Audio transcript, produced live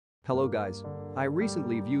Hello guys. I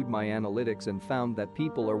recently viewed my analytics and found that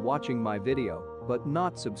people are watching my video but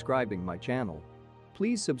not subscribing my channel.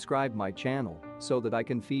 Please subscribe my channel so that I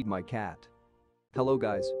can feed my cat. Hello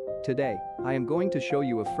guys. Today, I am going to show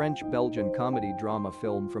you a French-Belgian comedy drama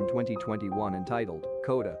film from 2021 entitled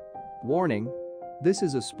CODA. Warning: this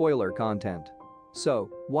is a spoiler content. So,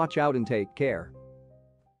 watch out and take care.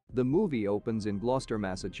 The movie opens in Gloucester,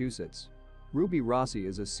 Massachusetts. Ruby Rossi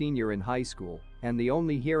is a senior in high school and the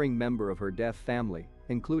only hearing member of her deaf family,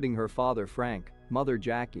 including her father Frank, mother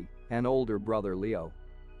Jackie, and older brother Leo.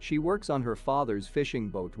 She works on her father's fishing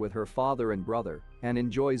boat with her father and brother and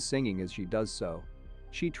enjoys singing as she does so.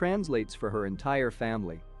 She translates for her entire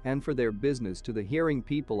family and for their business to the hearing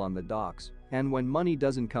people on the docks, and when money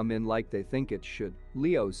doesn't come in like they think it should,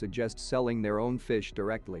 Leo suggests selling their own fish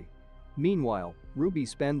directly. Meanwhile, Ruby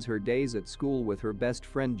spends her days at school with her best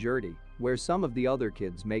friend Gertie, where some of the other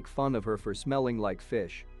kids make fun of her for smelling like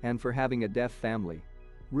fish and for having a deaf family.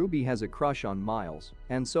 Ruby has a crush on Miles,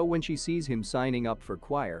 and so when she sees him signing up for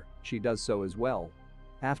choir, she does so as well.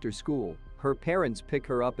 After school, her parents pick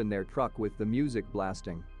her up in their truck with the music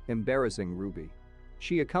blasting, embarrassing Ruby.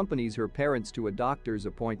 She accompanies her parents to a doctor's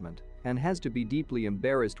appointment and has to be deeply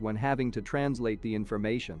embarrassed when having to translate the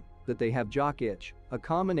information that they have jock itch, a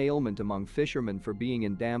common ailment among fishermen for being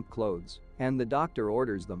in damp clothes, and the doctor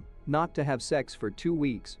orders them not to have sex for 2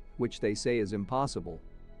 weeks, which they say is impossible.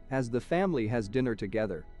 As the family has dinner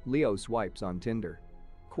together, Leo swipes on Tinder.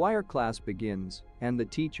 Choir class begins, and the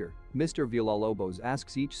teacher, Mr. Villalobos,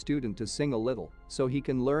 asks each student to sing a little so he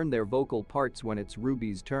can learn their vocal parts. When it's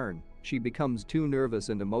Ruby's turn, she becomes too nervous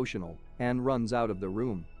and emotional and runs out of the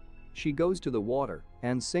room. She goes to the water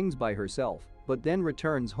and sings by herself, but then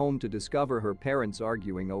returns home to discover her parents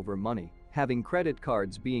arguing over money, having credit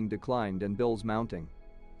cards being declined and bills mounting.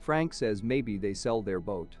 Frank says maybe they sell their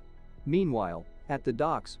boat. Meanwhile, at the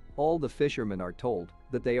docks, all the fishermen are told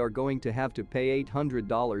that they are going to have to pay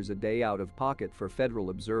 $800 a day out of pocket for federal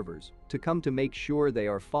observers to come to make sure they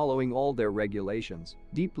are following all their regulations,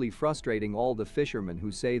 deeply frustrating all the fishermen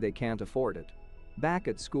who say they can't afford it. Back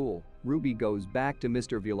at school, Ruby goes back to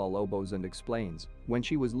Mr. Villalobos and explains when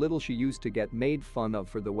she was little she used to get made fun of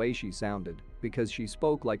for the way she sounded because she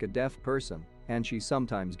spoke like a deaf person and she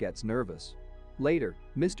sometimes gets nervous. Later,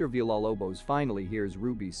 Mr. Villalobos finally hears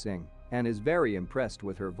Ruby sing and is very impressed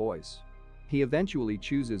with her voice. He eventually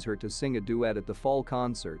chooses her to sing a duet at the fall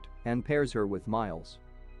concert and pairs her with Miles.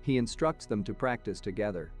 He instructs them to practice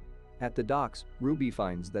together. At the docks, Ruby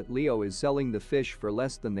finds that Leo is selling the fish for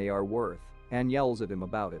less than they are worth and yells at him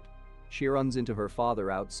about it. She runs into her father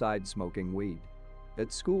outside smoking weed.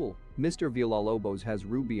 At school, Mr. Villalobos has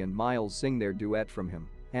Ruby and Miles sing their duet from him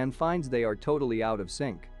and finds they are totally out of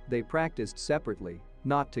sync. They practiced separately,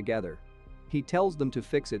 not together. He tells them to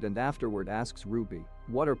fix it and afterward asks Ruby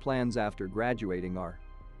what her plans after graduating are.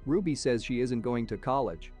 Ruby says she isn't going to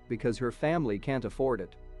college because her family can't afford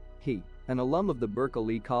it. He, an alum of the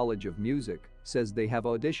Berkeley College of Music, says they have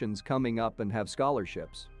auditions coming up and have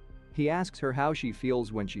scholarships. He asks her how she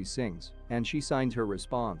feels when she sings, and she signs her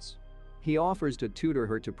response. He offers to tutor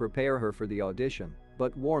her to prepare her for the audition,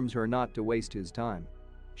 but warns her not to waste his time.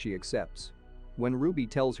 She accepts. When Ruby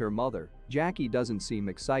tells her mother, Jackie doesn't seem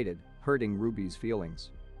excited, hurting Ruby's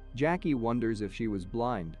feelings. Jackie wonders if she was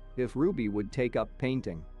blind, if Ruby would take up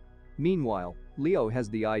painting. Meanwhile, Leo has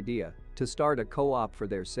the idea to start a co-op for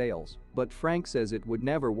their sales, but Frank says it would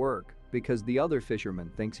never work because the other fisherman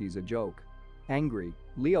thinks he's a joke. Angry,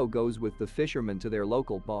 Leo goes with the fishermen to their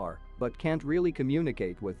local bar, but can't really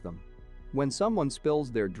communicate with them. When someone spills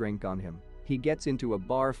their drink on him, he gets into a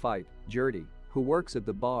bar fight. Gertie, who works at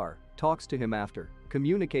the bar, talks to him after,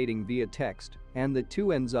 communicating via text, and the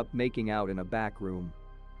two ends up making out in a back room.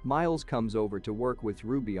 Miles comes over to work with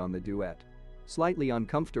Ruby on the duet. Slightly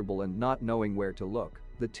uncomfortable and not knowing where to look,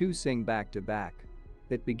 the two sing back to back.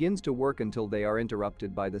 It begins to work until they are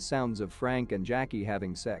interrupted by the sounds of Frank and Jackie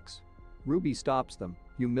having sex. Ruby stops them,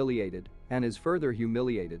 humiliated, and is further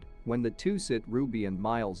humiliated when the two sit Ruby and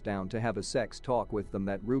Miles down to have a sex talk with them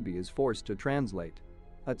that Ruby is forced to translate.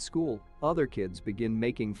 At school, other kids begin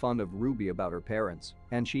making fun of Ruby about her parents,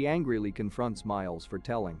 and she angrily confronts Miles for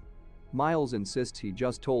telling. Miles insists he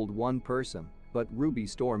just told one person, but Ruby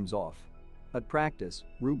storms off. At practice,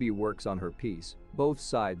 Ruby works on her piece, Both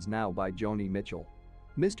Sides Now by Joni Mitchell.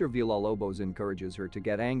 Mr. Villalobos encourages her to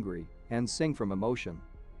get angry and sing from emotion.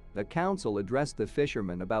 The council addressed the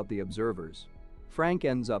fishermen about the observers. Frank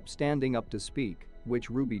ends up standing up to speak, which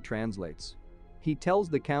Ruby translates. He tells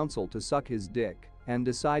the council to suck his dick and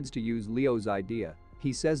decides to use Leo's idea.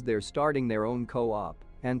 He says they're starting their own co-op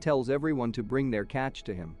and tells everyone to bring their catch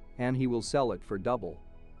to him and he will sell it for double.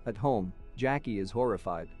 At home, Jackie is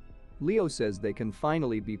horrified. Leo says they can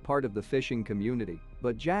finally be part of the fishing community,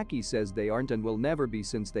 but Jackie says they aren't and will never be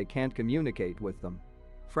since they can't communicate with them.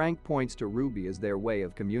 Frank points to Ruby as their way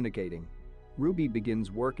of communicating. Ruby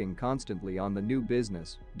begins working constantly on the new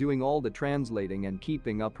business, doing all the translating and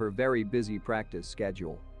keeping up her very busy practice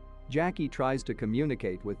schedule. Jackie tries to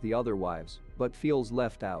communicate with the other wives, but feels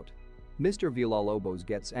left out. Mr. Villalobos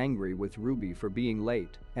gets angry with Ruby for being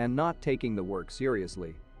late and not taking the work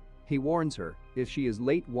seriously. He warns her, if she is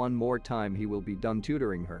late one more time he will be done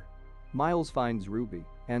tutoring her. Miles finds Ruby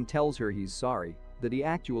and tells her he's sorry, that he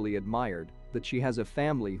actually admired that she has a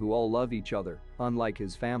family who all love each other, unlike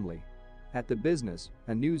his family. At the business,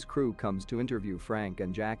 a news crew comes to interview Frank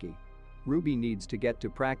and Jackie. Ruby needs to get to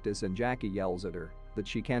practice and Jackie yells at her that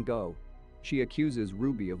she can't go. She accuses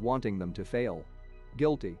Ruby of wanting them to fail.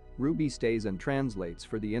 Guilty, Ruby stays and translates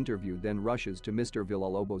for the interview, then rushes to Mr.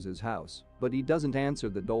 Villalobos' house, but he doesn't answer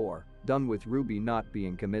the door, done with Ruby not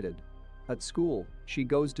being committed. At school, she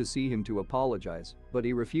goes to see him to apologize, but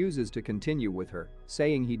he refuses to continue with her,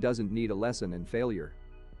 saying he doesn't need a lesson in failure.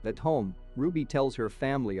 At home, Ruby tells her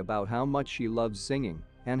family about how much she loves singing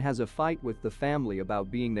and has a fight with the family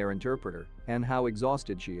about being their interpreter and how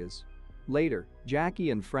exhausted she is. Later,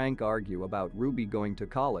 Jackie and Frank argue about Ruby going to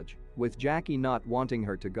college, with Jackie not wanting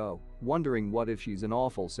her to go, wondering what if she's an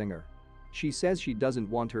awful singer. She says she doesn't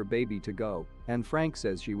want her baby to go, and Frank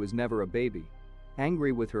says she was never a baby.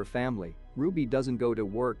 Angry with her family, Ruby doesn't go to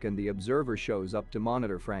work and the observer shows up to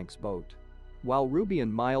monitor Frank's boat. While Ruby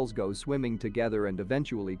and Miles go swimming together and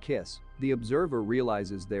eventually kiss, the observer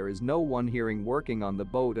realizes there is no one hearing working on the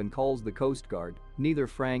boat and calls the Coast Guard. Neither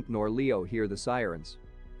Frank nor Leo hear the sirens.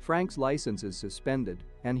 Frank's license is suspended,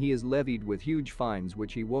 and he is levied with huge fines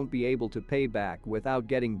which he won't be able to pay back without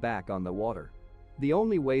getting back on the water. The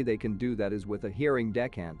only way they can do that is with a hearing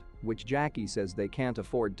deckhand, which Jackie says they can't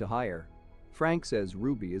afford to hire. Frank says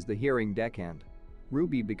Ruby is the hearing deckhand.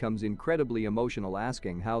 Ruby becomes incredibly emotional,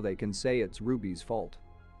 asking how they can say it's Ruby's fault.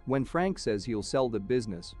 When Frank says he'll sell the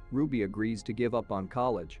business, Ruby agrees to give up on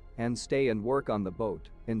college and stay and work on the boat,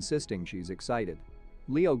 insisting she's excited.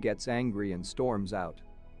 Leo gets angry and storms out.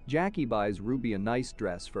 Jackie buys Ruby a nice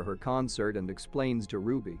dress for her concert and explains to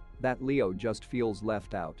Ruby that Leo just feels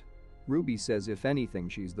left out. Ruby says if anything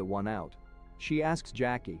she's the one out. She asks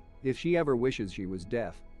Jackie if she ever wishes she was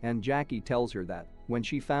deaf, and Jackie tells her that when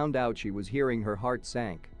she found out she was hearing her heart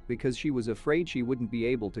sank because she was afraid she wouldn't be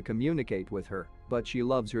able to communicate with her, but she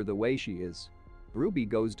loves her the way she is. Ruby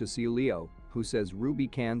goes to see Leo, who says Ruby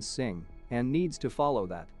can sing and needs to follow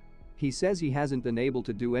that. He says he hasn't been able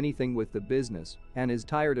to do anything with the business and is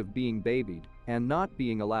tired of being babied and not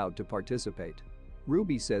being allowed to participate.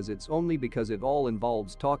 Ruby says it's only because it all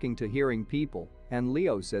involves talking to hearing people, and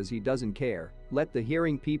Leo says he doesn't care, let the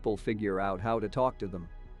hearing people figure out how to talk to them.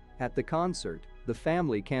 At the concert, the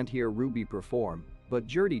family can't hear Ruby perform, but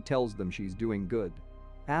Gertie tells them she's doing good.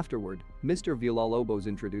 Afterward, Mr. Villalobos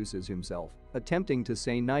introduces himself, attempting to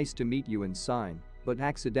say nice to meet you in sign, but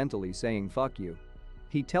accidentally saying fuck you.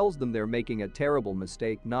 He tells them they're making a terrible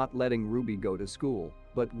mistake not letting Ruby go to school,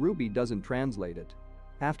 but Ruby doesn't translate it.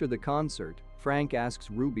 After the concert, Frank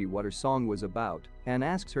asks Ruby what her song was about and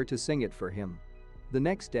asks her to sing it for him. The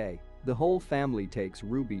next day, the whole family takes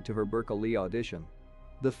Ruby to her Berkeley audition.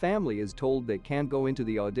 The family is told they can't go into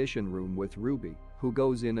the audition room with Ruby, who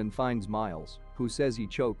goes in and finds Miles, who says he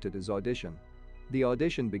choked at his audition. The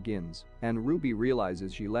audition begins, and Ruby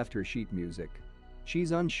realizes she left her sheet music.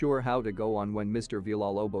 She's unsure how to go on when Mr.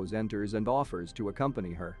 Villalobos enters and offers to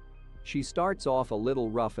accompany her. She starts off a little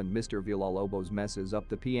rough and Mr. Villalobos messes up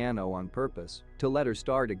the piano on purpose to let her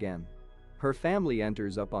start again. Her family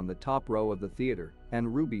enters up on the top row of the theater,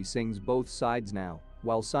 and Ruby sings both sides now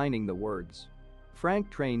while signing the words. Frank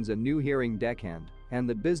trains a new hearing deckhand, and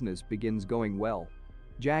the business begins going well.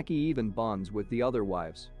 Jackie even bonds with the other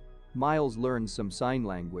wives. Miles learns some sign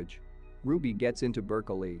language. Ruby gets into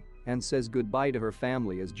Berkeley and says goodbye to her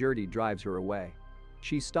family as Gertie drives her away.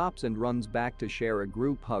 She stops and runs back to share a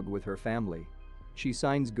group hug with her family. She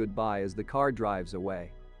signs goodbye as the car drives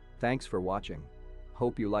away. Thanks for watching.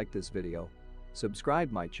 Hope you liked this video.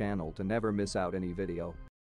 Subscribe my channel to never miss out any video.